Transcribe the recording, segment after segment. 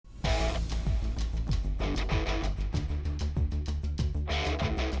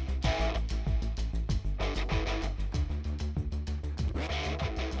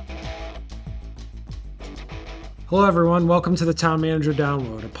Hello, everyone. Welcome to the Town Manager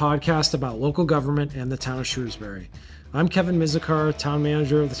Download, a podcast about local government and the town of Shrewsbury. I'm Kevin Mizikar, Town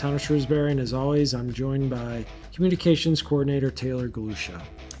Manager of the town of Shrewsbury, and as always, I'm joined by Communications Coordinator Taylor Galusha.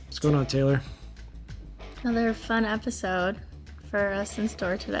 What's going on, Taylor? Another fun episode for us in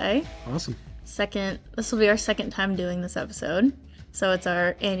store today. Awesome. This will be our second time doing this episode. So it's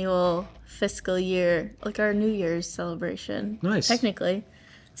our annual fiscal year, like our New Year's celebration. Nice. Technically.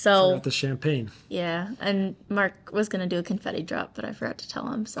 So Forgot the champagne. Yeah, and Mark was going to do a confetti drop, but I forgot to tell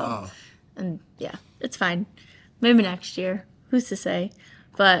him. So, And yeah, it's fine. Maybe next year. Who's to say?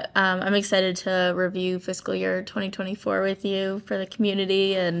 But I'm excited to review fiscal year 2024 with you for the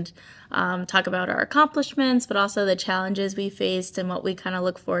community and talk about our accomplishments, but also the challenges we faced and what we kind of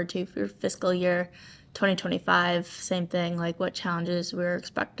look forward to for fiscal year 2025. Same thing, like what challenges we're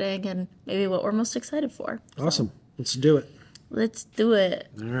expecting and maybe what we're most excited for. Awesome. So, let's do it. Let's do it.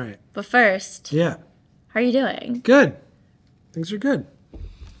 All right. But first, yeah. How are you doing? Good. Things are good.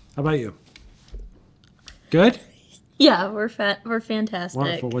 How about you? Good? Yeah, we're fantastic.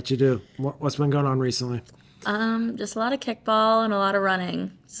 Wonderful. What you do? What's been going on recently? Just a lot of kickball and a lot of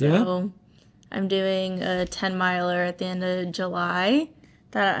running. So I'm doing a 10-miler at the end of July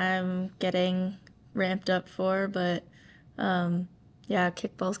that I'm getting ramped up for. But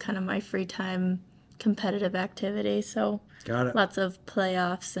kickball's kind of my free time competitive activity. So got it. Lots of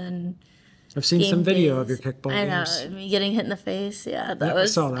playoffs and I've seen some video of your kickball games. I know, me getting hit in the face. Yeah, I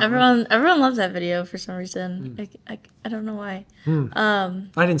saw that everyone loves that video for some reason. I don't know why.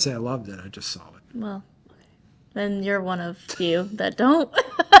 I didn't say I loved it. I just saw it. Well, then you're one of few that don't.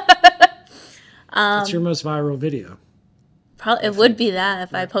 What's your most viral video? Probably it would be that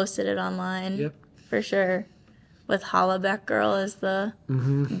if I posted it online. Yep, for sure. With Hollaback Girl as the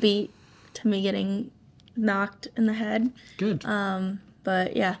beat to me getting knocked in the head. Good.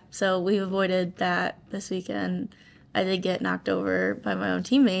 But yeah, so we avoided that this weekend. I did get knocked over by my own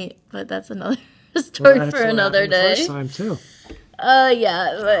teammate, but that's another story for another day. First time too.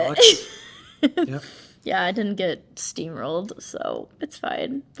 Yeah, but Yep. Yeah, I didn't get steamrolled, so it's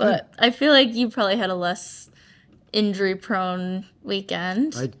fine. But I feel like you probably had a less injury-prone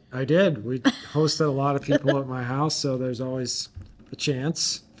weekend. I did. We hosted a lot of people at my house, so there's always a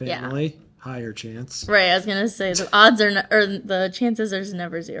chance. Family. Yeah. Higher chance. Right, I was going to say the odds are, or the chances are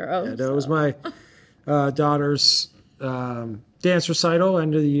never zero. Yeah, that was my daughter's dance recital,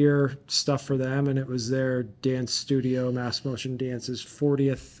 end of the year stuff for them, and it was their dance studio, Mass Motion Dance's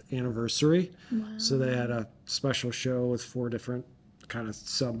 40th anniversary. Wow. So they had a special show with 4 different kind of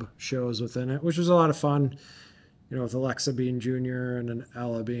sub shows within it, which was a lot of fun. You know, with Alexa being junior and then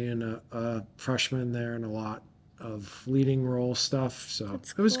Ella being a freshman there, and a lot of leading role stuff. So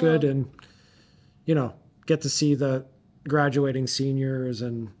it was good, and you know, get to see the graduating seniors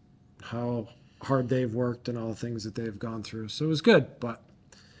and how hard they've worked and all the things that they've gone through. So it was good, but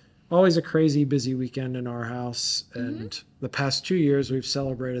always a crazy busy weekend in our house. And the past 2 years we've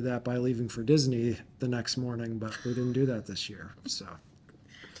celebrated that by leaving for Disney the next morning, but we didn't do that this year. So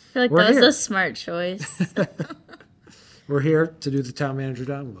I feel like that was a smart choice. We're here to do the Town Manager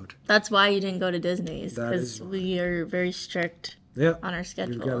Download. That's why you didn't go to Disney's, because we are very strict on our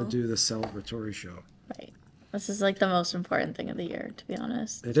schedule. We've got to do the celebratory show. Right. This is like the most important thing of the year, to be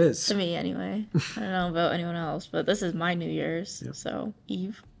honest. It is. To me, anyway. I don't know about anyone else, but this is my New Year's, so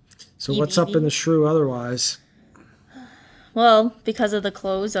Eve. So what's up in the shrew otherwise? Well, because of the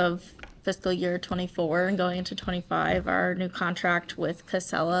close of fiscal year 24 and going into 25, our new contract with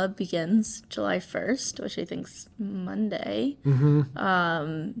Casella begins July 1st, which I think's Monday.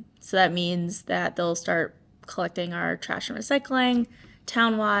 So that means that they'll start collecting our trash and recycling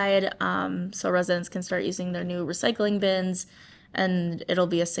townwide, so residents can start using their new recycling bins, and it'll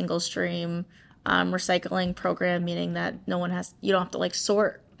be a single stream recycling program, meaning that you don't have to like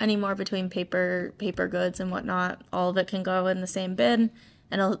sort anymore between paper goods and whatnot. All of it can go in the same bin,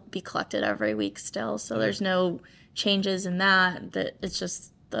 and it'll be collected every week still. So there's no changes in that. That it's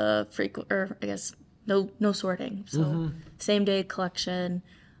just the no sorting. So same day collection.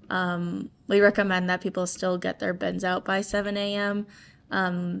 We recommend that people still get their bins out by 7 a.m.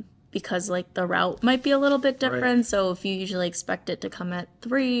 Because like the route might be a little bit different. Right. So if you usually expect it to come at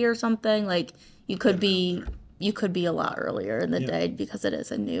 3 or something, like you could be a lot earlier in the day because it is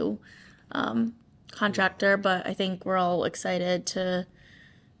a new contractor. But I think we're all excited to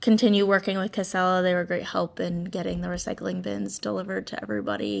continue working with Casella. They were great help in getting the recycling bins delivered to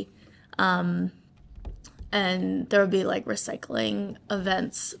everybody. And there would be like recycling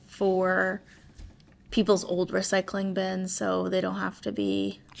events for people's old recycling bins, so they don't have to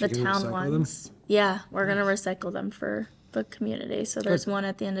be the town ones. Yeah, we're going to recycle them for the community. So there's one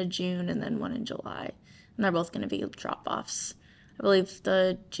at the end of June and then one in July. and they're both going to be drop-offs. I believe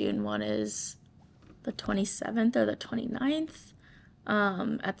the June one is the 27th or the 29th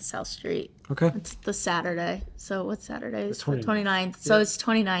at the South Street. Okay. It's the Saturday. So what Saturday is the 29th. 29th? So it's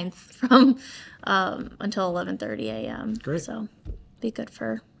 29th from until 11:30 a.m. Great. So be good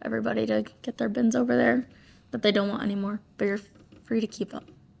for everybody to get their bins over there that they don't want anymore. But you're free to keep them.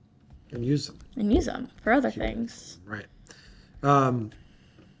 And use them. And use them for other things. Right. And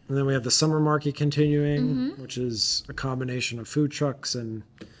then we have the summer market continuing, which is a combination of food trucks and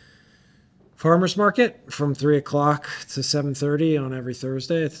farmers market from 3 o'clock to 7:30 on every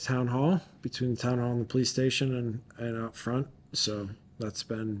Thursday at the town hall, between the town hall and the police station and out front. So that's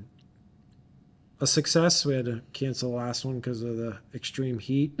been a success. We had to cancel the last one because of the extreme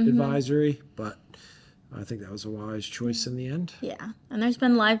heat advisory, but I think that was a wise choice in the end. Yeah. And there's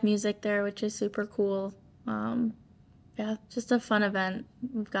been live music there, which is super cool. Yeah, just a fun event.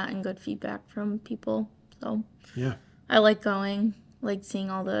 We've gotten good feedback from people. So Yeah. I like going, like seeing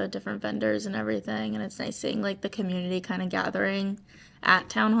all the different vendors and everything. And it's nice seeing like the community kind of gathering at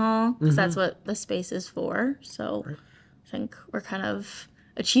town hall, because that's what the space is for. So I think we're kind of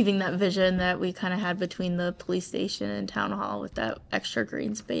achieving that vision that we kind of had between the police station and town hall with that extra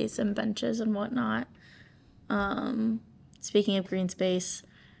green space and benches and whatnot. Speaking of green space,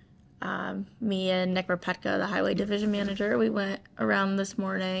 me and Nick Rapetka, the highway division manager, we went around this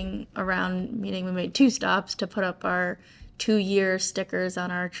morning meaning we made 2 stops to put up our 2-year stickers on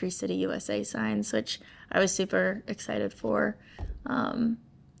our Tree City USA signs, which I was super excited for, to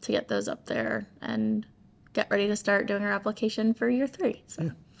get those up there and get ready to start doing our application for year 3. So. Yeah.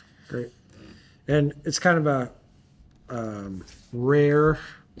 Great. And it's kind of a rare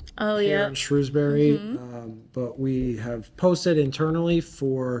here in Shrewsbury, but we have posted internally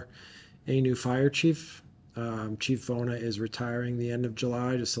for a new fire chief. Chief Vona is retiring the end of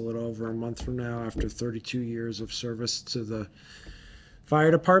July, just a little over a month from now, after 32 years of service to the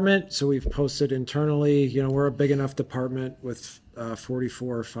fire department. So we've posted internally. You know, we're a big enough department with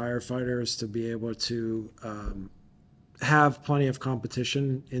 44 firefighters to be able to have plenty of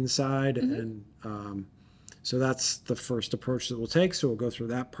competition inside, and so that's the first approach that we'll take. So we'll go through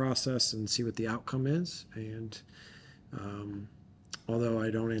that process and see what the outcome is. And although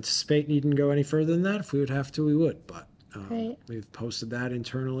I don't anticipate needing to go any further than that, if we would have to, we would. But we've posted that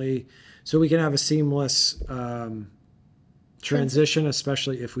internally so we can have a seamless transition,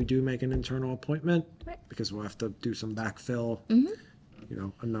 especially if we do make an internal appointment, because we'll have to do some backfill, you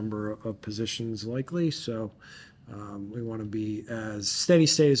know, a number of positions likely. So we want to be as steady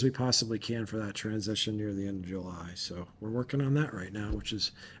state as we possibly can for that transition near the end of July. So we're working on that right now, which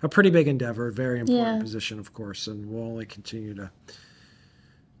is a pretty big endeavor, very important position, of course, and we'll only continue to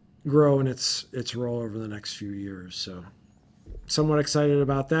grow in its role over the next few years. So somewhat excited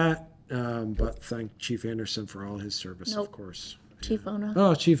about that, but thank Chief Anderson for all his service, of course. Chief Vona.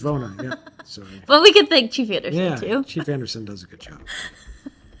 Oh, Chief Vona, yeah. So, Well, we could thank Chief Anderson too. Chief Anderson does a good job.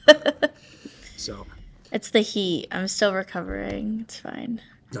 So It's the heat. I'm still recovering. It's fine.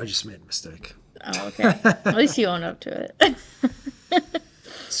 I just made a mistake. Oh, okay. At least you own up to it.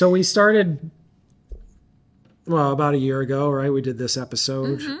 So we started, well, about a year ago, right? We did this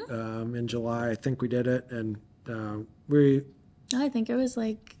episode in July. I think we did it. And I think it was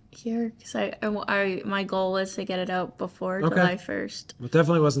like here, because my goal was to get it out before July 1st. It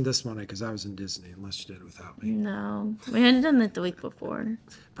definitely wasn't this Monday because I was in Disney, unless you did it without me. No. We hadn't done it the week before.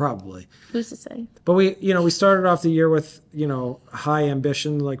 Probably. Who's to say? But we started off the year with, high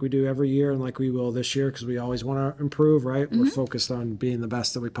ambition like we do every year and like we will this year, because we always want to improve, right? We're focused on being the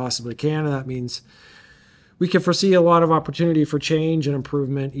best that we possibly can, and that means we can foresee a lot of opportunity for change and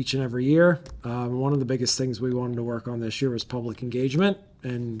improvement each and every year. One of the biggest things we wanted to work on this year was public engagement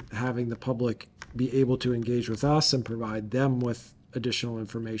and having the public be able to engage with us and provide them with additional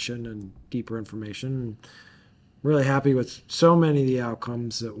information and deeper information. And really happy with so many of the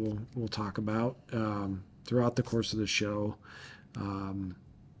outcomes that we'll talk about throughout the course of the show.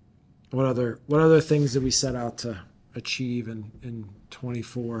 What other things did we set out to achieve in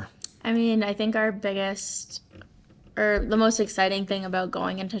 24? I mean, I think our biggest, or the most exciting thing about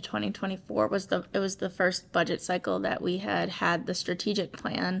going into 2024 was it was the first budget cycle that we had the strategic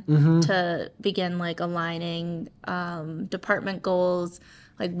plan to begin like aligning department goals,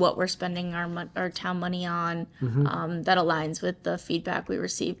 like what we're spending our town money on, that aligns with the feedback we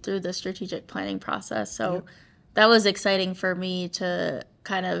received through the strategic planning process. So that was exciting for me to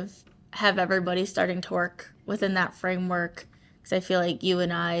kind of have everybody starting to work within that framework. Because I feel like you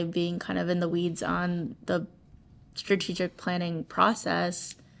and I, being kind of in the weeds on the strategic planning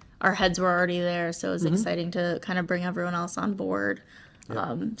process, our heads were already there. So it was exciting to kind of bring everyone else on board.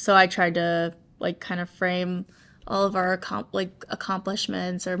 So I tried to like kind of frame all of our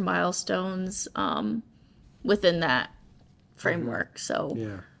accomplishments or milestones within that framework. So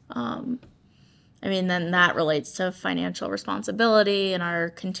Yeah. I mean, then that relates to financial responsibility and our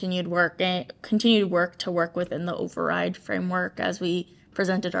continued work to work within the override framework as we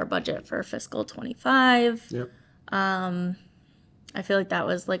presented our budget for fiscal 25. Yep. I feel like that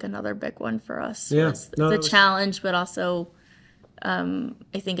was like another big one for us. Yeah. It's a challenge, but also I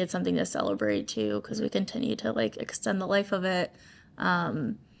think it's something to celebrate too, because we continue to like extend the life of it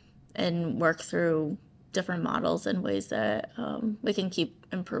and work through different models and ways that we can keep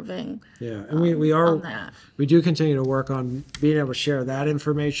improving. Yeah, and we are on that. We do continue to work on being able to share that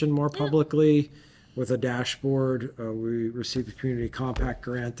information more publicly with a dashboard. We received a community compact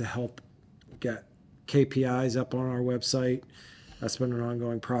grant to help get KPIs up on our website. That's been an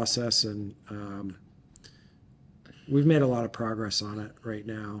ongoing process, and we've made a lot of progress on it right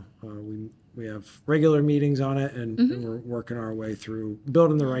now. We have regular meetings on it, and we're working our way through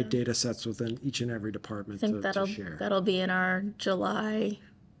building the right data sets within each and every department I think to share. that'll be in our July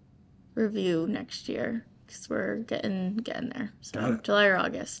review next year, because we're getting there. So July or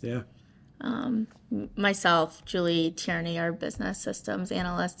August. Yeah. Myself, Julie Tierney, our business systems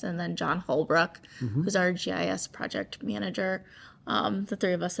analyst, and then John Holbrook, who's our GIS project manager. The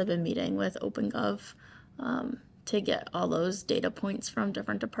three of us have been meeting with OpenGov to get all those data points from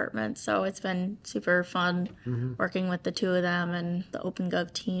different departments. So it's been super fun working with the two of them and the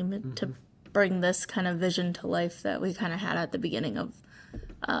OpenGov team to bring this kind of vision to life that we kind of had at the beginning of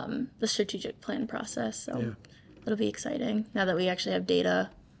the strategic plan process. So it'll be exciting now that we actually have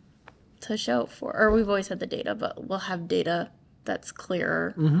data to show for, or we've always had the data, but we'll have data that's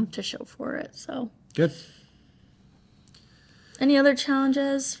clearer to show for it. So Good. Any other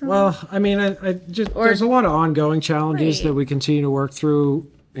challenges? Well, I mean, there's a lot of ongoing challenges that we continue to work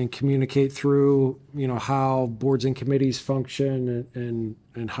through and communicate through, you know, how boards and committees function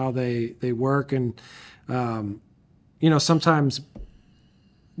and how they work. And, you know, sometimes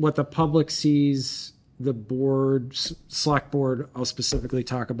what the public sees, the board, select board, I'll specifically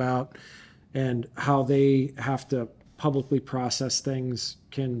talk about, and how they have to publicly process things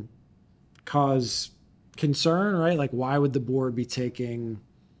can cause concern, right? Like, why would the board be taking,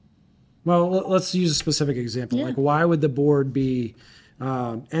 well, let's use a specific example. Like, why would the board be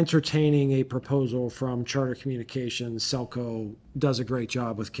entertaining a proposal from Charter Communications? Selco does a great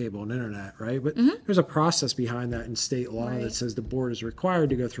job with cable and internet, right? But there's a process behind that in state law that says the board is required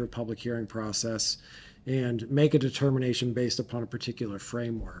to go through a public hearing process and make a determination based upon a particular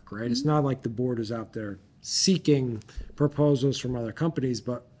framework, right? It's not like the board is out there seeking proposals from other companies,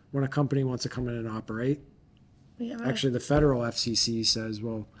 but when a company wants to come in and operate, actually the federal FCC says,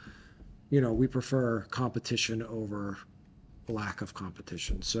 well, you know, we prefer competition over lack of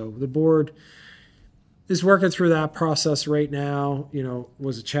competition. So the board is working through that process right now. You know,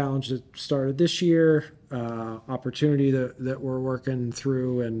 was a challenge that started this year, opportunity that we're working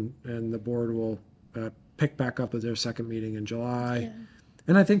through, and the board will pick back up at their second meeting in July.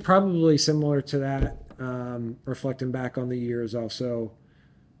 And I think probably similar to that, reflecting back on the year, is also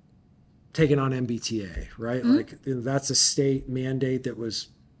taking on MBTA, right? Like, you know, that's a state mandate that was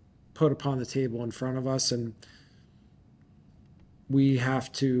put upon the table in front of us, and we have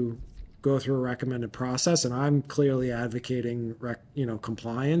to go through a recommended process. And I'm clearly advocating, you know,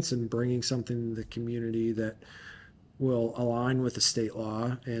 compliance and bringing something to the community that will align with the state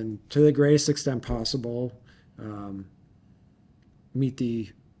law and to the greatest extent possible meet the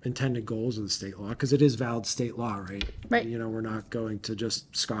intended goals of the state law, because it is valid state law, right? You know, we're not going to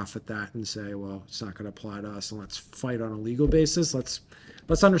just scoff at that and say, well, it's not going to apply to us, and let's fight on a legal basis. Let's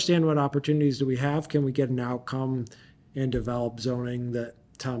understand what opportunities do we have. Can we get an outcome and develop zoning that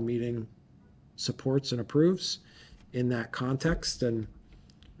town meeting supports and approves in that context, and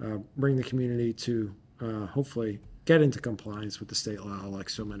bring the community to hopefully get into compliance with the state law like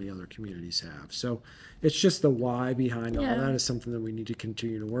so many other communities have. So it's just the why behind all that is something that we need to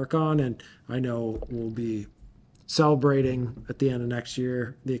continue to work on. And I know we'll be celebrating at the end of next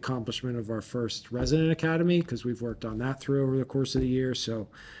year the accomplishment of our first resident academy, because we've worked on that through over the course of the year. So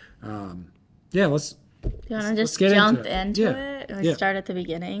let's you want to just jump into it and start at the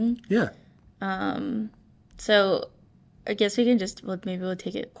beginning? So I guess we can just maybe we'll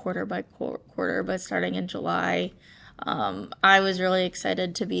take it quarter by quarter, but starting in July, I was really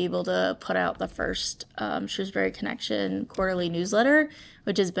excited to be able to put out the first Shrewsbury Connection quarterly newsletter,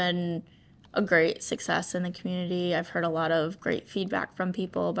 which has been a great success in the community. I've heard a lot of great feedback from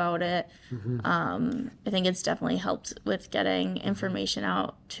people about it. I think it's definitely helped with getting information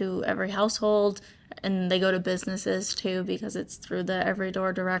out to every household and they go to businesses too because it's through the Every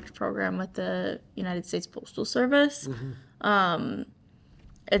Door Direct program with the United States Postal Service.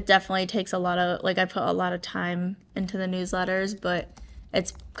 It definitely takes a lot of, like, I put a lot of time into the newsletters, but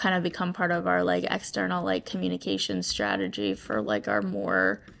it's kind of become part of our like external like communication strategy for like our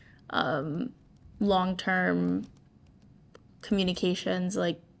more long-term communications,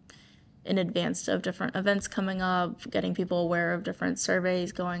 like in advance of different events coming up, getting people aware of different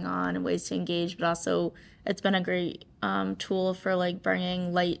surveys going on and ways to engage, but also it's been a great tool for like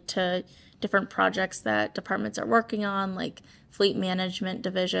bringing light to different projects that departments are working on, like fleet management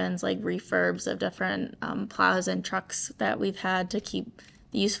divisions, like refurbs of different plows and trucks that we've had to keep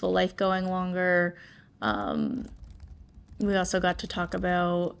the useful life going longer. We also got to talk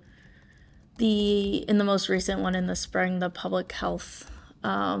about in the most recent one in the spring, the public health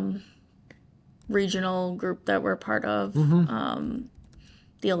regional group that we're part of,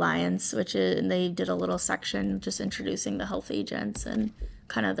 the Alliance, and they did a little section just introducing the health agents and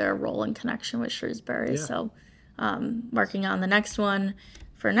kind of their role and connection with Shrewsbury. Yeah. So working on the next one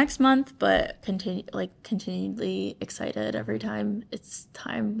for next month, but continually excited every time it's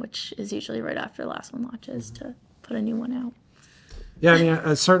time, which is usually right after the last one launches, to put a new one out. Yeah, I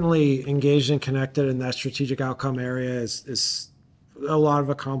mean, certainly engaged and connected in that strategic outcome area is a lot of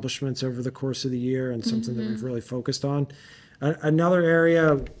accomplishments over the course of the year and something that we've really focused on. Another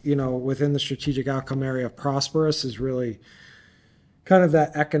area, within the strategic outcome area of Prosperous is really kind of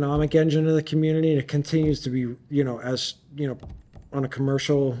that economic engine of the community. And it continues to be, on a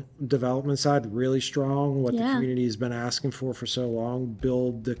commercial development side, really strong. What the community has been asking for so long,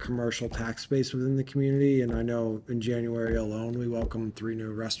 build the commercial tax base within the community. And I know in January alone, we welcomed 3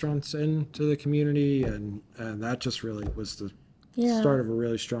 new restaurants into the community. And that just really was the start of a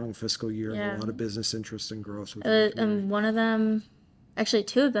really strong fiscal year and a lot of business interest and growth within the community. And one of them, actually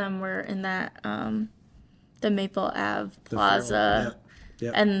 2 of them were in that, the Maple Ave Plaza.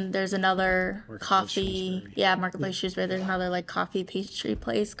 And there's another Marketplace Shrewsbury. There's another like coffee pastry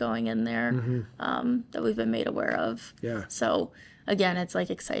place going in there that we've been made aware of. Yeah. So again, it's like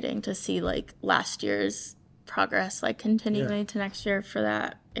exciting to see like last year's progress like continuing to next year for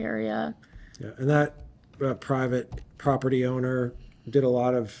that area. Yeah, and that private property owner did a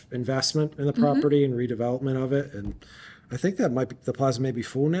lot of investment in the property and redevelopment of it, and I think that the plaza may be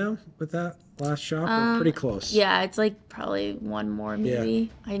full now with that last shop. Or pretty close. Yeah, it's like probably one more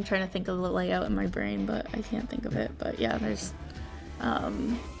maybe. Yeah. I'm trying to think of the layout in my brain, but I can't think of it. But yeah, there's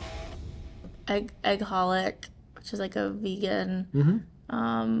Eggholic, which is like a vegan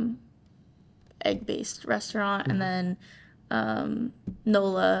egg-based restaurant, and then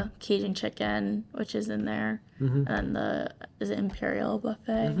Nola Cajun Chicken, which is in there, and is it Imperial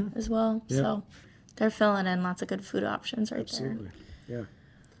Buffet as well. Yeah. So they're filling in lots of good food options right there. Absolutely, yeah.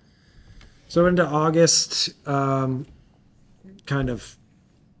 So into August, kind of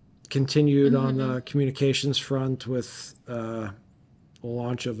continued on the communications front with the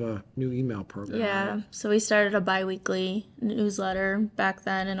launch of a new email program. Yeah, right? So we started a bi-weekly newsletter back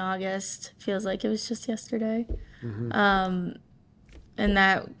then in August. Feels like it was just yesterday. And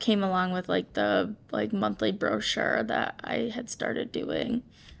that came along with like the monthly brochure that I had started doing,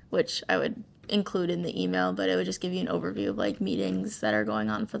 which I would include in the email, but it would just give you an overview of like meetings that are going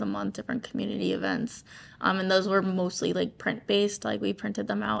on for the month, different community events, and those were mostly like print based. Like we printed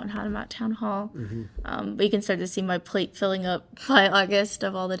them out and had them at town hall. But you can start to see my plate filling up by August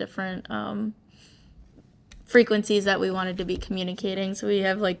of all the different frequencies that we wanted to be communicating. So we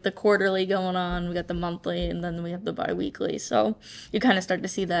have like the quarterly going on, we got the monthly, and then we have the bi-weekly. So you kind of start to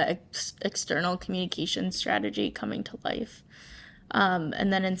see that external communication strategy coming to life.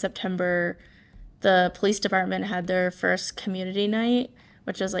 And then in September, the police department had their first community night,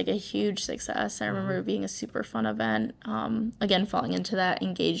 which was like a huge success. I remember it being a super fun event. Again, falling into that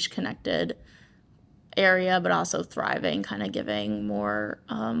engaged, connected area, but also thriving, kind of giving more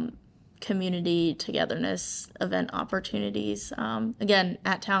community togetherness event opportunities. Again,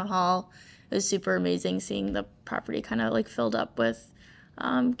 at town hall, it was super amazing seeing the property kind of like filled up with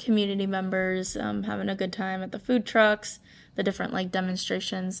community members having a good time at the food trucks, the different like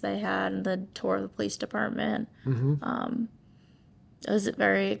demonstrations they had, and the tour of the police department. It was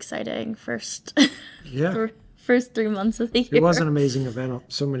very exciting first 3 months of the year. It was an amazing event.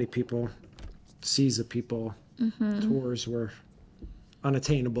 So many people, seas of people. Tours were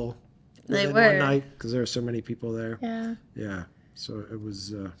unattainable. They were. One night because there were so many people there. Yeah. So it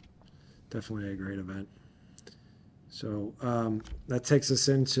was definitely a great event. So that takes us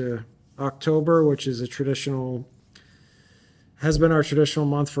into October, which is has been our traditional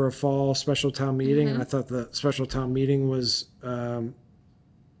month for a fall special town meeting. And I thought the special town meeting was,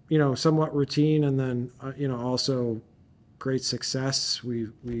 somewhat routine, and then also great success. We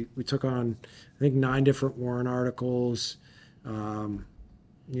took on, I think, 9 different warrant articles.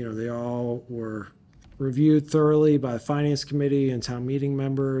 They all were reviewed thoroughly by the finance committee and town meeting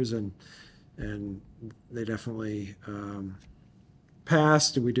members, and they definitely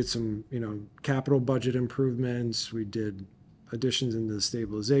passed. We did some capital budget improvements. We did additions into the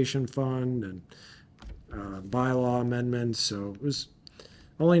stabilization fund and bylaw amendments. So it was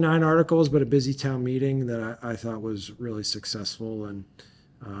only 9 articles, but a busy town meeting that I thought was really successful, and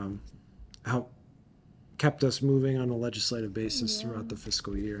kept us moving on a legislative basis throughout the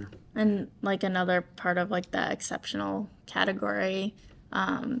fiscal year. And like another part of like the exceptional category,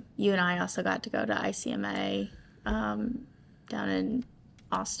 you and I also got to go to ICMA down in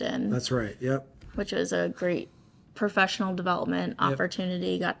Austin. That's right. Yep. Which was a great professional development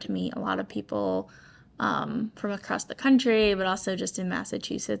opportunity. Got to meet a lot of people from across the country, but also just in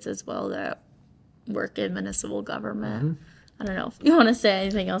Massachusetts as well that work in municipal government. Mm-hmm. I don't know if you want to say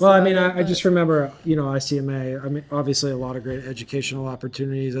anything else. Well, I just remember, ICMA, obviously a lot of great educational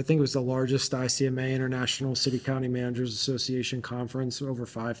opportunities. I think it was the largest ICMA, International City County Managers Association conference, over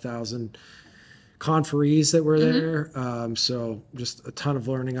 5,000 conferees that were there. So just a ton of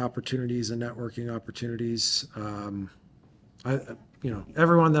learning opportunities and networking opportunities.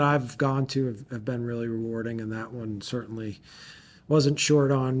 Everyone that I've gone to have been really rewarding, and that one certainly wasn't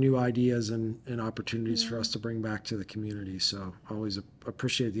short on new ideas and opportunities for us to bring back to the community. So always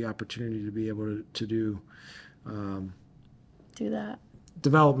appreciate the opportunity to be able to do that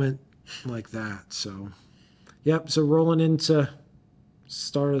development like that. So, so rolling into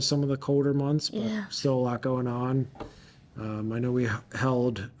start of some of the colder months, but still a lot going on. I know we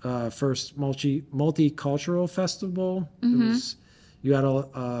held first multicultural festival. Mm-hmm. You had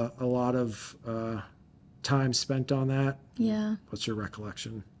a lot of time spent on that. Yeah. What's your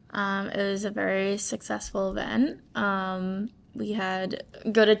recollection? It was a very successful event. We had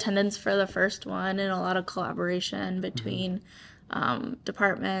good attendance for the first one and a lot of collaboration between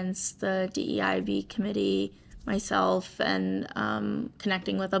departments, the DEIB committee, myself, and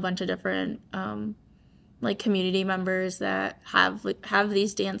connecting with a bunch of different community members that have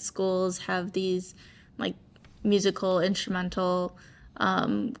these dance schools, have these musical instrumental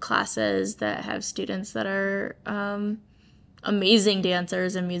classes that have students that are amazing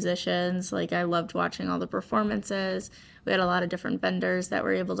dancers and musicians. I loved watching all the performances. We had a lot of different vendors that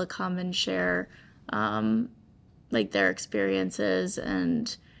were able to come and share their experiences,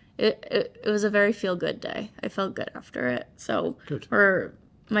 and it was a very feel-good day. I felt good after it. So good.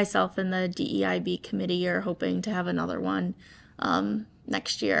 Myself and the DEIB committee are hoping to have another one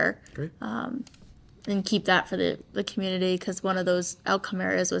next year. Great. And keep that for the community, because one of those outcome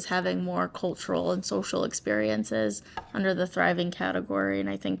areas was having more cultural and social experiences under the thriving category, and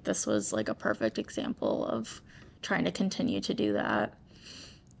I think this was a perfect example of trying to continue to do that.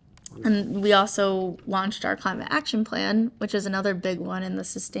 And we also launched our climate action plan, which is another big one in the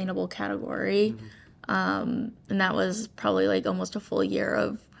sustainable category. And that was probably almost a full year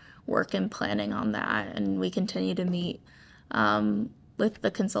of work and planning on that, and we continue to meet with the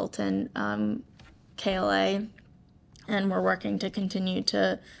consultant KLA, and we're working to continue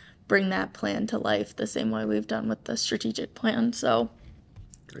to bring that plan to life the same way we've done with the strategic plan. So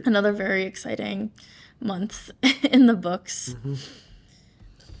great. Another very exciting month in the books. Mm-hmm.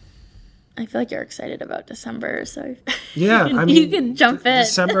 I feel like you're excited about December, so you can jump in.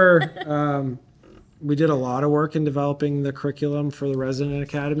 December, we did a lot of work in developing the curriculum for the Resident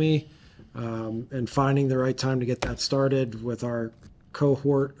Academy, and finding the right time to get that started with our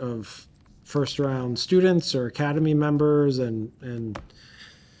cohort of first round students or academy members, and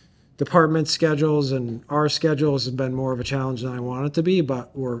department schedules and our schedules have been more of a challenge than I want it to be,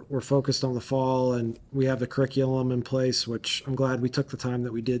 but we're focused on the fall, and we have the curriculum in place, which I'm glad we took the time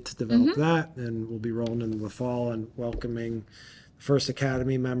that we did to develop that, and we'll be rolling into the fall and welcoming first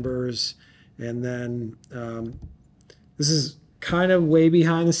academy members. And then this is kind of way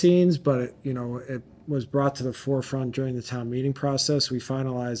behind the scenes, but it was brought to the forefront during the town meeting process. We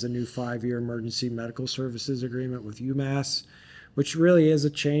finalized a new 5-year emergency medical services agreement with UMass, which really is a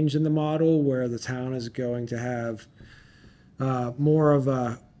change in the model, where the town is going to have more of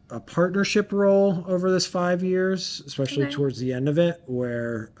a partnership role over this 5 years, especially towards the end of it,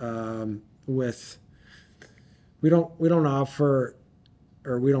 where we don't offer,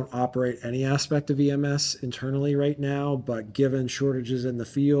 or we don't operate any aspect of EMS internally right now, but given shortages in the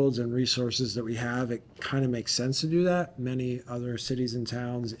fields and resources that we have, it kind of makes sense to do that. Many other cities and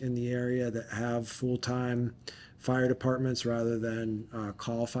towns in the area that have full-time fire departments rather than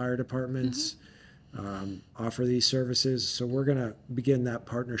call fire departments offer these services. So we're going to begin that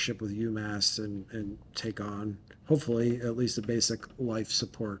partnership with UMass and take on, hopefully, at least a basic life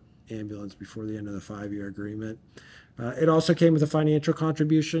support ambulance before the end of the 5-year agreement. It also came with a financial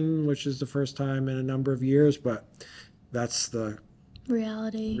contribution, which is the first time in a number of years, but that's the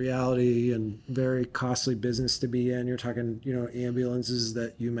reality and very costly business to be in. You're talking, ambulances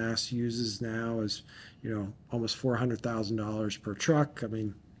that UMass uses now is, almost $400,000 per truck. I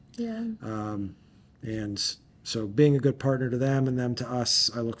mean, Yeah. And so being a good partner to them and them to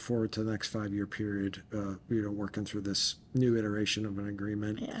us, I look forward to the next 5-year period, working through this new iteration of an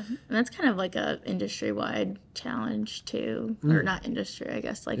agreement. Yeah. And that's kind of like a industry-wide challenge too, or not industry, I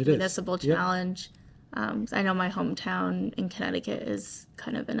guess, like It municipal is. Yep. challenge. I know my hometown in Connecticut is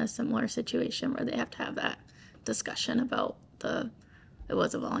kind of in a similar situation where they have to have that discussion about it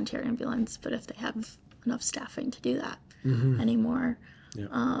was a volunteer ambulance, but if they have enough staffing to do that anymore.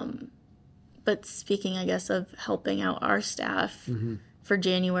 Yeah. But speaking, I guess, of helping out our staff for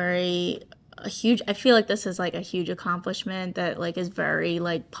January, I feel like this is like a huge accomplishment that like is very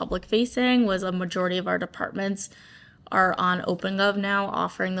like public facing, was a majority of our departments are on OpenGov now,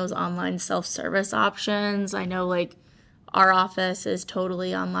 offering those online self-service options. I know like our office is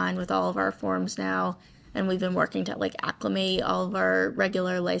totally online with all of our forms now, and we've been working to like acclimate all of our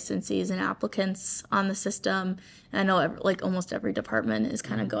regular licensees and applicants on the system. And I know like almost every department is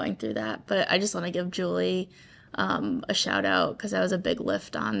kind of going through that, but I just want to give Julie a shout out because that was a big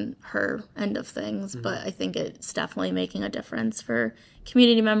lift on her end of things. But I think it's definitely making a difference for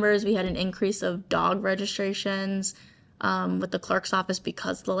community members. We had an increase of dog registrations with the clerk's office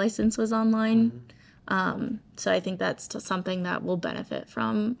because the license was online. So I think that's something that we'll benefit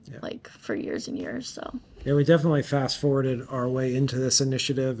from like for years and years. So yeah, we definitely fast forwarded our way into this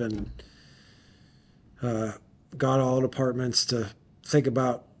initiative and got all departments to think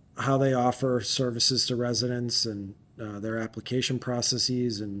about how they offer services to residents and their application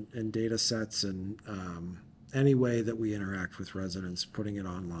processes and data sets and any way that we interact with residents, putting it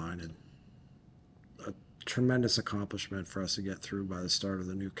online. And a tremendous accomplishment for us to get through by the start of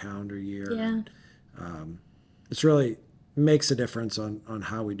the new calendar year. yeah. And, it's really makes a difference on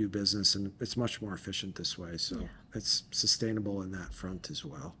how we do business, and it's much more efficient this way. So it's sustainable in that front as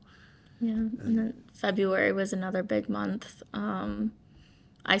well. Yeah, and then February was another big month.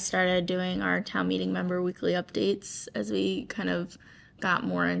 I started doing our town meeting member weekly updates as we kind of got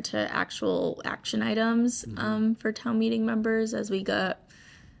more into actual action items for town meeting members as we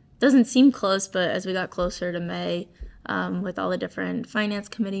doesn't seem close, but as we got closer to May, with all the different finance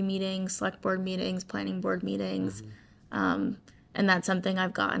committee meetings, select board meetings, planning board meetings. And that's something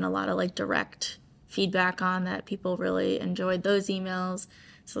I've gotten a lot of like direct feedback on, that people really enjoyed those emails.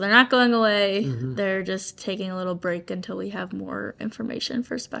 So they're not going away. They're just taking a little break until we have more information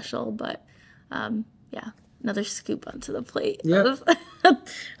for special. But another scoop onto the plate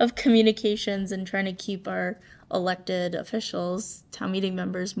of communications and trying to keep our elected officials, town meeting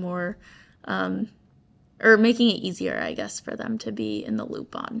members, more or making it easier, I guess, for them to be in the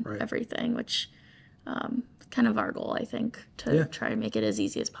loop on everything, which kind of our goal, I think, to try and make it as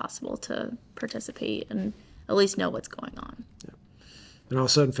easy as possible to participate and at least know what's going on. Yeah. And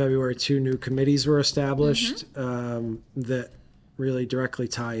also in February, 2 new committees were established that really directly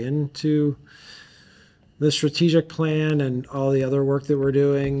tie into the strategic plan and all the other work that we're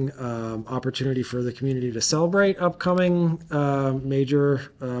doing. Opportunity for the community to celebrate upcoming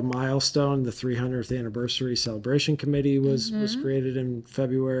major milestone. The 300th anniversary celebration committee was created in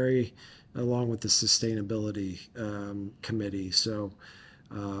February, along with the sustainability committee. So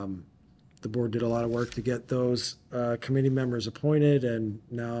the board did a lot of work to get those committee members appointed, and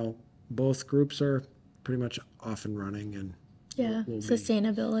now both groups are pretty much off and running. And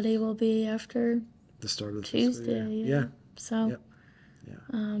sustainability will be after the start of the Tuesday. Yeah. So,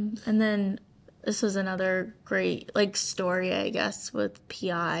 and then this was another great like story, I guess, with PI.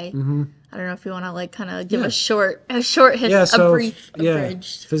 I don't know if you want to like kind of give a brief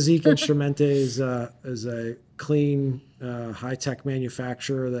abridged. Physique Instrumente is a clean, high-tech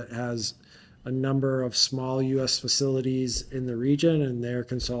manufacturer that has a number of small U.S. facilities in the region, and they're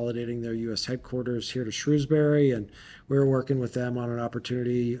consolidating their U.S. headquarters here to Shrewsbury, and we're working with them on an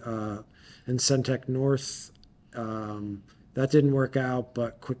opportunity in Centec North. That didn't work out,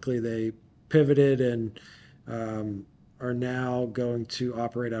 but quickly they pivoted and are now going to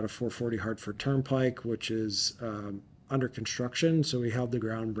operate out of 440 Hartford Turnpike, which is under construction. So we held the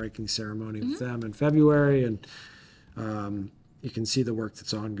groundbreaking ceremony with them in February, and you can see the work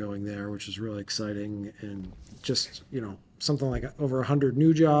that's ongoing there, which is really exciting, and just something like over 100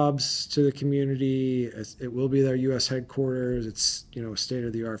 new jobs to the community. It will be their U.S. headquarters. It's, a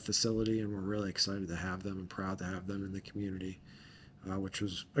state-of-the-art facility, and we're really excited to have them and proud to have them in the community, which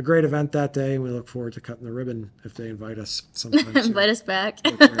was a great event that day, and we look forward to cutting the ribbon if they invite us sometime soon. Invite us back.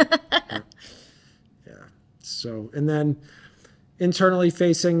 That's right. Yeah. So, and then internally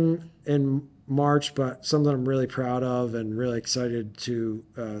facing in March, but something I'm really proud of and really excited to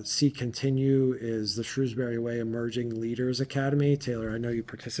see continue is the Shrewsbury Way Emerging Leaders Academy. Taylor, I know you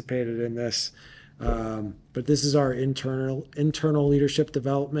participated in this, but this is our internal leadership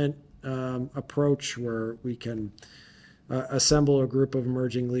development approach, where we can assemble a group of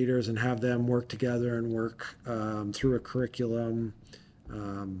emerging leaders and have them work together and work through a curriculum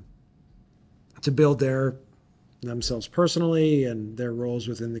to build themselves personally and their roles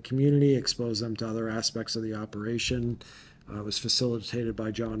within the community, expose them to other aspects of the operation. It was facilitated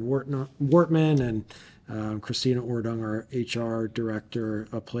by John Wortman, and Christina Ordung, our HR director,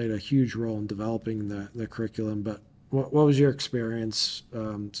 played a huge role in developing the curriculum. But what was your experience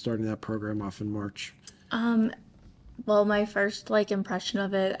starting that program off in March? Well, my first impression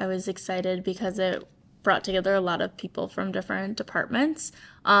of it, I was excited because it brought together a lot of people from different departments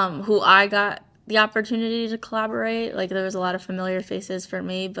who I got the opportunity to collaborate. There was a lot of familiar faces for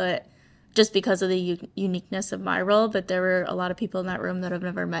me, but just because of the uniqueness of my role. But there were a lot of people in that room that have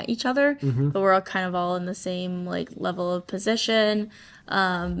never met each other, but we're all kind of all in the same level of position,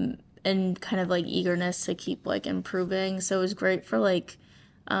 and kind of eagerness to keep improving. So it was great for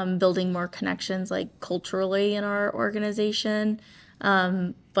building more connections culturally in our organization.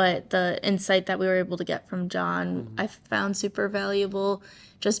 But the insight that we were able to get from John, I found super valuable,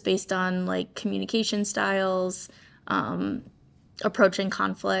 just based on communication styles, approaching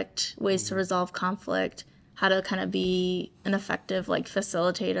conflict, ways to resolve conflict, how to kind of be an effective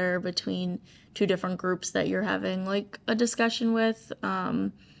facilitator between two different groups that you're having a discussion with,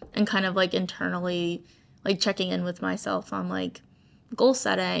 and kind of internally checking in with myself on goal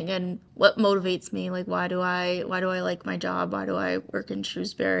setting and what motivates me. Why do I like my job? Why do I work in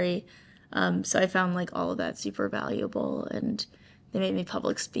Shrewsbury? So I found all of that super valuable, and they made me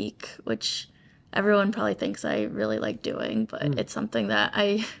public speak, which everyone probably thinks I really like doing, but it's something that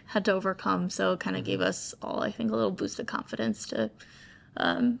I had to overcome. So it kind of gave us all, I think, a little boost of confidence to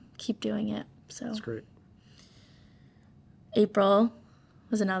keep doing it. So That's great. April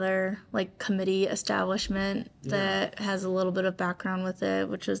was another committee establishment that has a little bit of background with it,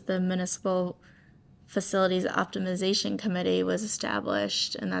 which was the Municipal Facilities Optimization Committee was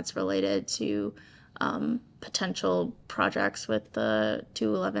established, and that's related to potential projects with the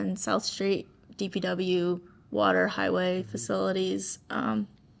 211 South Street, DPW, water, highway facilities, and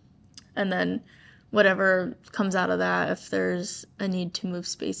then whatever comes out of that, if there's a need to move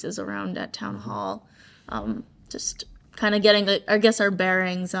spaces around at Town Hall, just kind of getting, I guess, our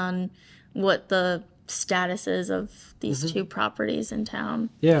bearings on what the status is of these two properties in town.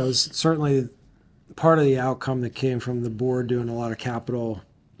 Yeah, it was certainly part of the outcome that came from the board doing a lot of capital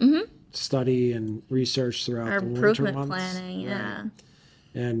study and research throughout Our the winter months. improvement planning, yeah.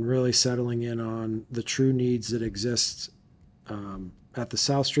 And really settling in on the true needs that exist at the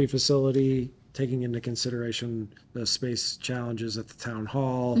South Street facility, taking into consideration the space challenges at the town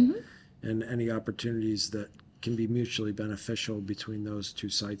hall and any opportunities that can be mutually beneficial between those two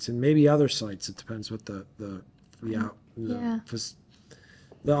sites and maybe other sites. It depends what the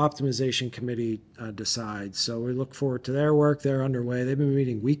optimization committee decides. So we look forward to their work. They're underway. They've been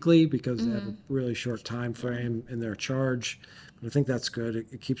meeting weekly because they have a really short time frame in their charge. But I think that's good.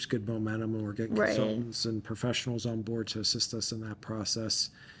 It keeps good momentum, and we're getting consultants and professionals on board to assist us in that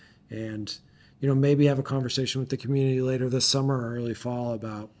process. And maybe have a conversation with the community later this summer or early fall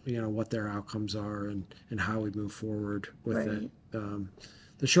about what their outcomes are and how we move forward with it.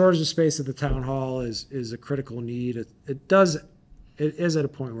 The shortage of space at the town hall is a critical need. It is at a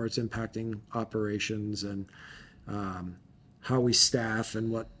point where it's impacting operations and how we staff and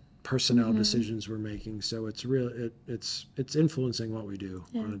what personnel decisions we're making. So it's it's influencing what we do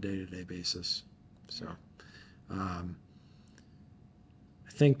on a day-to-day basis. So I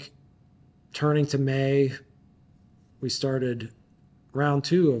think turning to May, we started round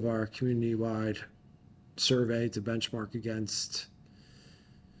 2 of our community-wide survey to benchmark against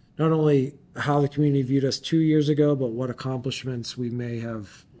not only how the community viewed us 2 years ago, but what accomplishments we may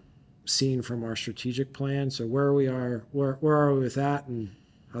have seen from our strategic plan. So where are we with that, and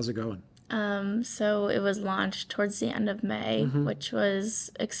how's it going? So it was launched towards the end of May, which was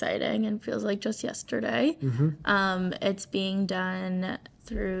exciting and feels like just yesterday. It's being done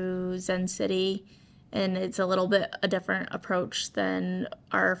through Zen City, and it's a little bit a different approach than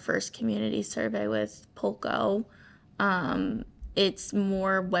our first community survey with Polko. It's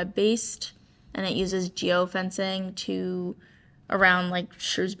more web-based, and it uses geofencing to around like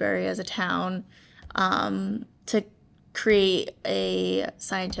Shrewsbury as a town to create a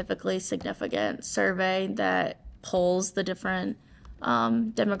scientifically significant survey that polls the different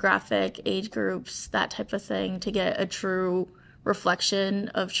demographic, age groups, that type of thing, to get a true reflection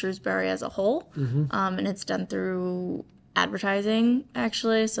of Shrewsbury as a whole. And it's done through advertising,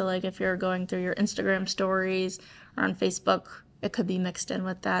 actually. So, like, if you're going through your Instagram stories or on Facebook, it could be mixed in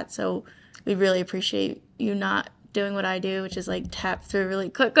with that. So, we really appreciate you not doing what I do, which is like tap through really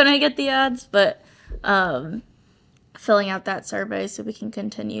quick when I get the ads, but filling out that survey so we can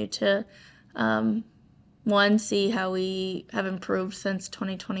continue to one, see how we have improved since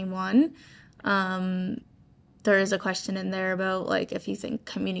 2021. There is a question in there about like if you think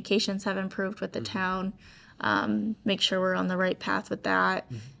communications have improved with the town. Make sure we're on the right path with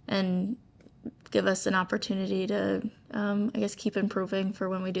that, and give us an opportunity to I guess keep improving for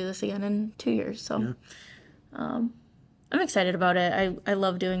when we do this again in 2 years. So I'm excited about it. I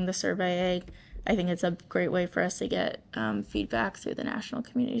love doing the survey. I think it's a great way for us to get feedback through the National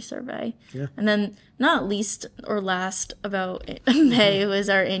Community Survey. Yeah. And then, not least or last about May, was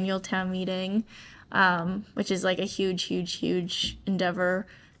our annual town meeting, which is like a huge endeavor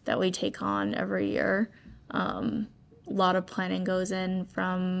that we take on every year. A lot of planning goes in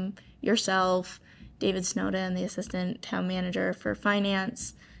from yourself, David Snowden, the assistant town manager for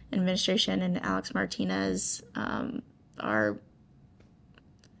finance, administration, and Alex Martinez, our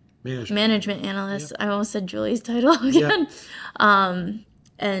management analyst. Yep. I almost said Julie's title again. Yep.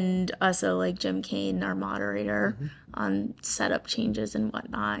 And also like Jim Kane, our moderator, on setup changes and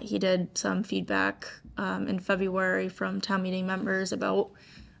whatnot. He did some feedback in February from town meeting members about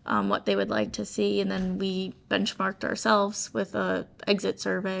what they would like to see, and then we benchmarked ourselves with a exit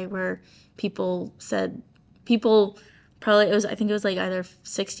survey where people probably, I think it was like either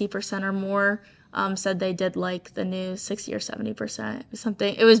 60% or more said they did like the new 60 or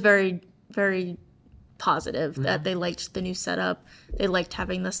 70%. It was very, very positive that they liked the new setup. They liked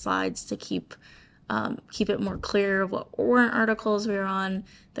having the slides to keep it more clear of what warrant articles we were on.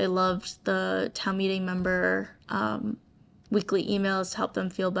 They loved the town meeting member weekly emails to help them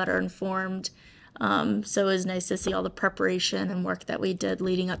feel better informed. So it was nice to see all the preparation and work that we did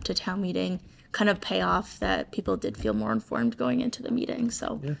leading up to town meeting kind of pay off, that people did feel more informed going into the meeting.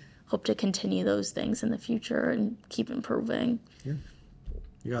 So hope to continue those things in the future and keep improving. Yeah.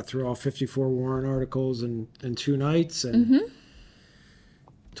 You got through all 54 warrant articles in 2 nights, and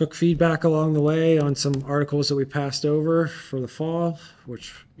took feedback along the way on some articles that we passed over for the fall,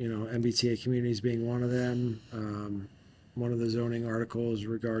 which, MBTA communities being one of them. One of the zoning articles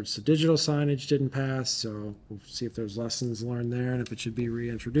regards to digital signage didn't pass, so we'll see if there's lessons learned there and if it should be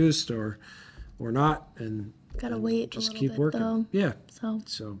reintroduced or not. And gotta wait just a keep bit, working. Though. Yeah.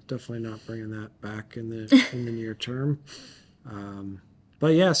 So definitely not bringing that back in the near term.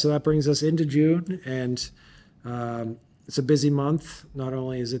 But yeah, so that brings us into June, and it's a busy month. Not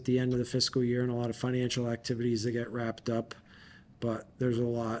only is it the end of the fiscal year and a lot of financial activities that get wrapped up, but there's a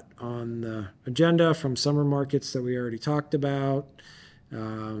lot on the agenda from summer markets that we already talked about.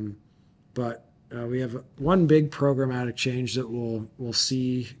 But we have one big programmatic change that we'll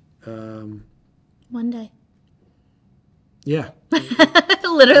see. Monday. Yeah.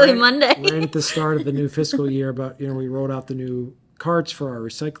 Literally Monday. Right at the start of the new fiscal year. But, we rolled out the new carts for our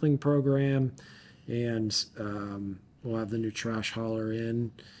recycling program, and we'll have the new trash hauler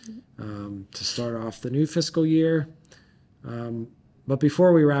in to start off the new fiscal year. But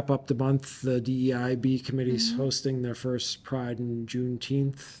before we wrap up the month, the DEIB committee's hosting their first Pride and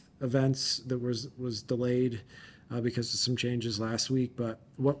Juneteenth events that was delayed because of some changes last week. But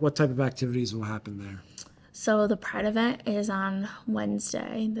what type of activities will happen there? So the Pride event is on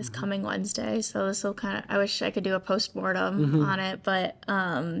Wednesday, this coming Wednesday. So this will I wish I could do a postmortem on it, but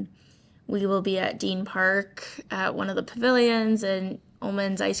we will be at Dean Park at one of the pavilions, and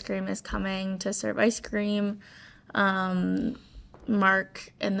Ullman's Ice Cream is coming to serve ice cream.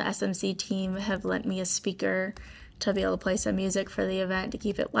 Mark and the SMC team have lent me a speaker to be able to play some music for the event to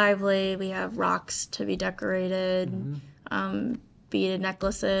keep it lively. We have rocks to be decorated, beaded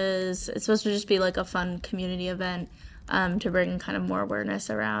necklaces. It's supposed to just be like a fun community event to bring kind of more awareness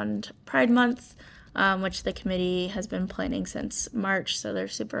around Pride Month, which the committee has been planning since March. So they're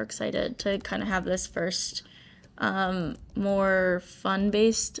super excited to kind of have this first more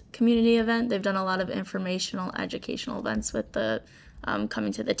fun-based community event. They've done a lot of informational, educational events with the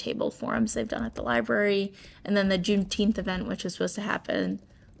coming to the table forums they've done at the library. And then the Juneteenth event, which was supposed to happen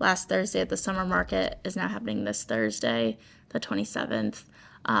last Thursday at the summer market, is now happening this Thursday, the 27th.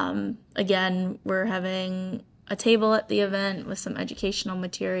 Again, we're having a table at the event with some educational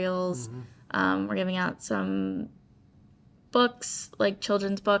materials. We're giving out some books, like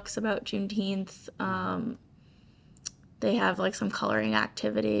children's books about Juneteenth. They have like some coloring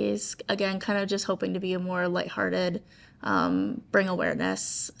activities. Again, kind of just hoping to be a more lighthearted, bring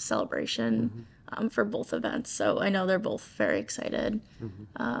awareness celebration for both events. So I know they're both very excited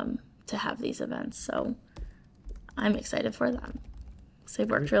to have these events. So I'm excited for them. So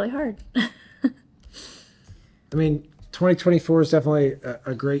they've worked really hard. I mean, 2024 is definitely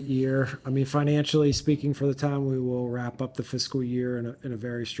a great year. I mean, financially speaking, for the town, we will wrap up the fiscal year in a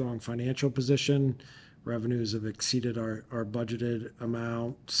very strong financial position. Revenues have exceeded our budgeted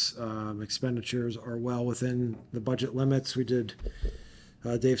amounts. Expenditures are well within the budget limits. We did,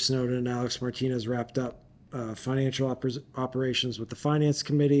 Dave Snowden and Alex Martinez wrapped up financial operations with the Finance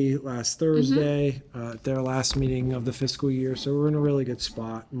Committee last Thursday at their last meeting of the fiscal year. So we're in a really good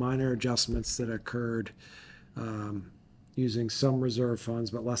spot. Minor adjustments that occurred using some reserve funds,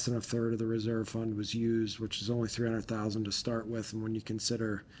 but less than a third of the reserve fund was used, which is only $300,000 to start with. And when you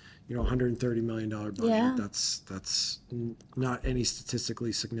consider, $130 million budget, that's not any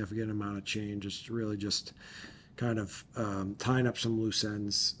statistically significant amount of change. It's really just kind of tying up some loose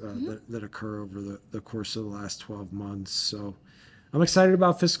ends that occur over the course of the last 12 months. So I'm excited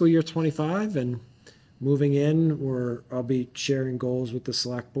about fiscal year 25 and moving in, where I'll be sharing goals with the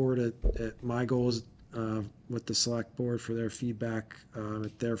select board at my goals with the select board for their feedback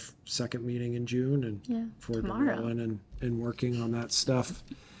at their second meeting in June, and forward to rolling and working on that stuff.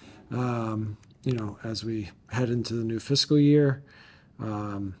 As we head into the new fiscal year.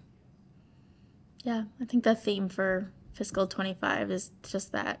 I think the theme for fiscal 25 is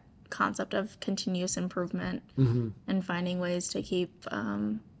just that concept of continuous improvement and finding ways to keep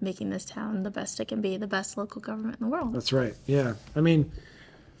making this town the best it can be, the best local government in the world. That's right. Yeah. I mean,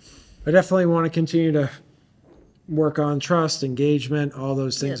 I definitely want to continue to work on trust, engagement, all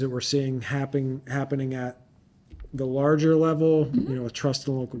those things that we're seeing happening at the larger level, with trust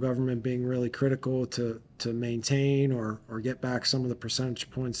in local government being really critical to maintain or get back some of the percentage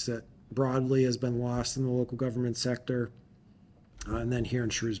points that broadly has been lost in the local government sector. And then here in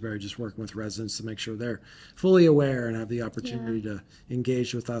Shrewsbury, just working with residents to make sure they're fully aware and have the opportunity to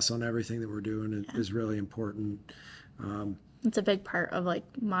engage with us on everything that we're doing is really important. It's a big part of like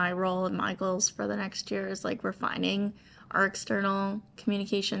my role and my goals for the next year is like refining our external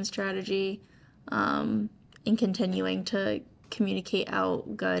communication strategy, and continuing to communicate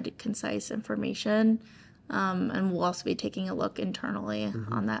out good, concise information. And we'll also be taking a look internally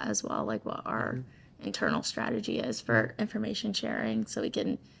on that as well, like what our internal strategy is for information sharing, so we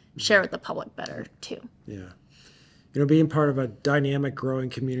can share with the public better too. Yeah. Being part of a dynamic, growing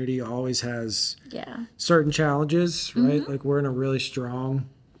community always has certain challenges, right? Like we're in a really strong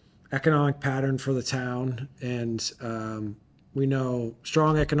economic pattern for the town, and we know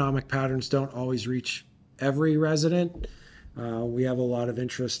strong economic patterns don't always reach every resident. We have a lot of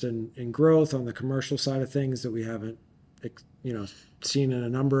interest in growth on the commercial side of things that we haven't, seen in a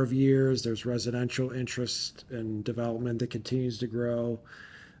number of years. There's residential interest and development that continues to grow.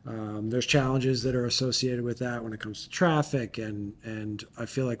 There's challenges that are associated with that when it comes to traffic, and I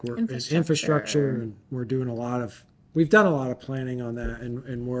feel like we're in infrastructure, and we've done a lot of planning on that,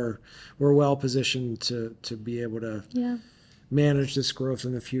 and we're well positioned to be able to manage this growth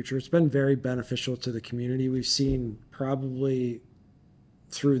in the future. It's been very beneficial to the community. We've seen probably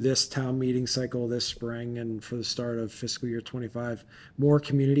through this town meeting cycle this spring and for the start of fiscal year 25, more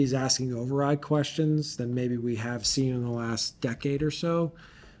communities asking override questions than maybe we have seen in the last decade or so.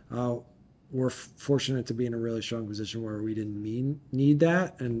 We're fortunate to be in a really strong position where we didn't need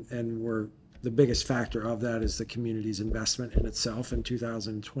that, and the biggest factor of that is the community's investment in itself in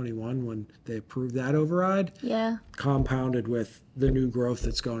 2021 when they approved that override. Compounded with the new growth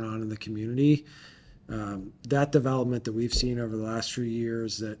that's going on in the community. That development that we've seen over the last few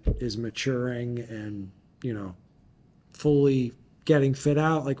years that is maturing and, fully getting fit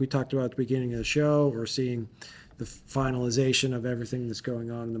out, like we talked about at the beginning of the show. We're seeing the finalization of everything that's going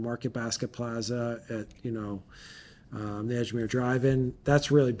on in the Market Basket Plaza at, the Edgemere Drive-In.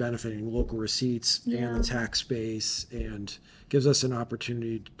 That's really benefiting local receipts and the tax base, and gives us an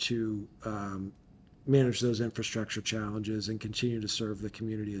opportunity to manage those infrastructure challenges and continue to serve the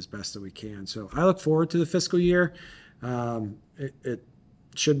community as best that we can. So I look forward to the fiscal year. It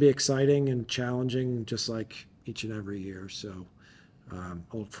should be exciting and challenging, just like each and every year. So I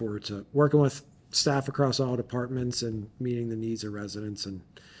look forward to working with staff across all departments and meeting the needs of residents, and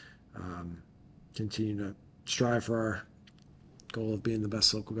continue to strive for our goal of being the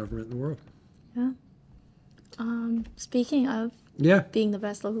best local government in the world. Speaking of being the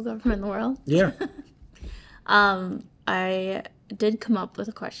best local government in the world, I did come up with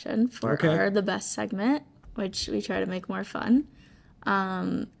a question for Okay. the best segment, which we try to make more fun.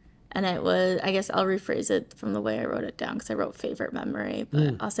 And it was, I guess I'll rephrase it from the way I wrote it down because I wrote favorite memory,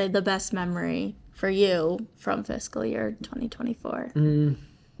 but I'll say the best memory for you from fiscal year 2024.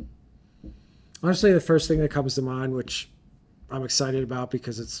 Honestly, the first thing that comes to mind, which I'm excited about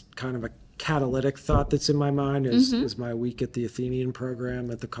because it's kind of a catalytic thought that's in my mind, is my week at the Athenian program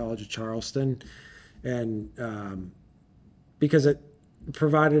at the College of Charleston. And because it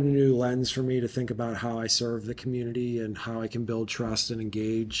provided a new lens for me to think about how I serve the community and how I can build trust and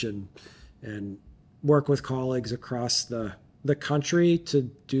engage and work with colleagues across the country to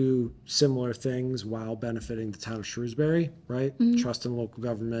do similar things while benefiting the town of Shrewsbury, right? Trust in local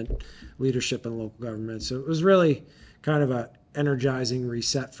government, leadership in local government. So it was really kind of a energizing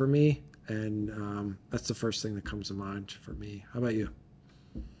reset for me. And that's the first thing that comes to mind for me. How about you?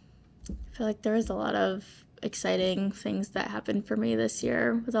 I feel like there was a lot of exciting things that happened for me this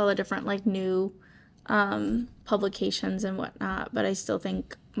year with all the different like new publications and whatnot. But I still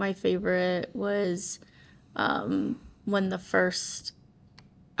think my favorite was when the first,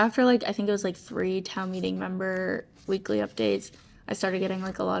 after like, I think it was like 3 town meeting member weekly updates, I started getting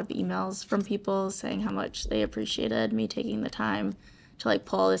like a lot of emails from people saying how much they appreciated me taking the time to like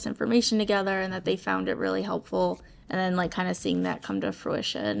pull all this information together and that they found it really helpful. And then like kind of seeing that come to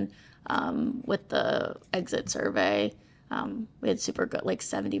fruition with the exit survey. We had super good, like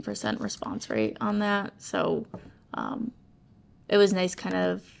 70% response rate on that. So it was nice kind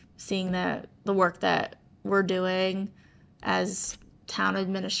of seeing that the work that we're doing as town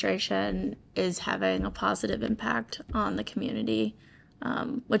administration is having a positive impact on the community,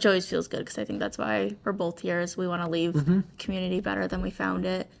 which always feels good because I think that's why we're both here is we want to leave the community better than we found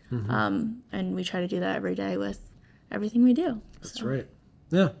it. And we try to do that every day with everything we do. That's right.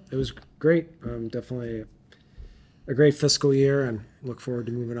 Yeah, it was great. Definitely a great fiscal year, and look forward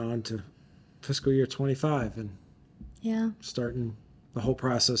to moving on to fiscal year 25 and starting the whole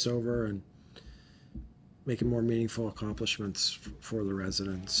process over and making more meaningful accomplishments for the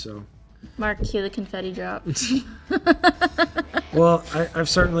residents. So, Mark, cue the confetti drop. Well, I've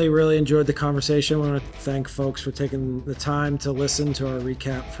certainly really enjoyed the conversation. I want to thank folks for taking the time to listen to our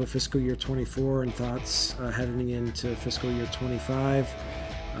recap for fiscal year 24 and thoughts heading into fiscal year 25.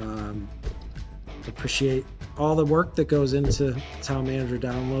 Appreciate all the work that goes into Town Manager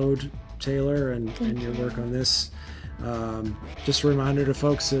Download, Taylor, and your work on this. Just a reminder to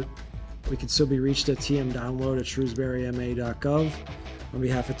folks that we can still be reached at tmdownload@shrewsburyma.gov. On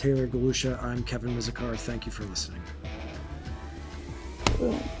behalf of Taylor Galusha, I'm Kevin Mizikar. Thank you for listening.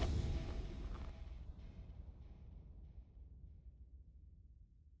 Cool.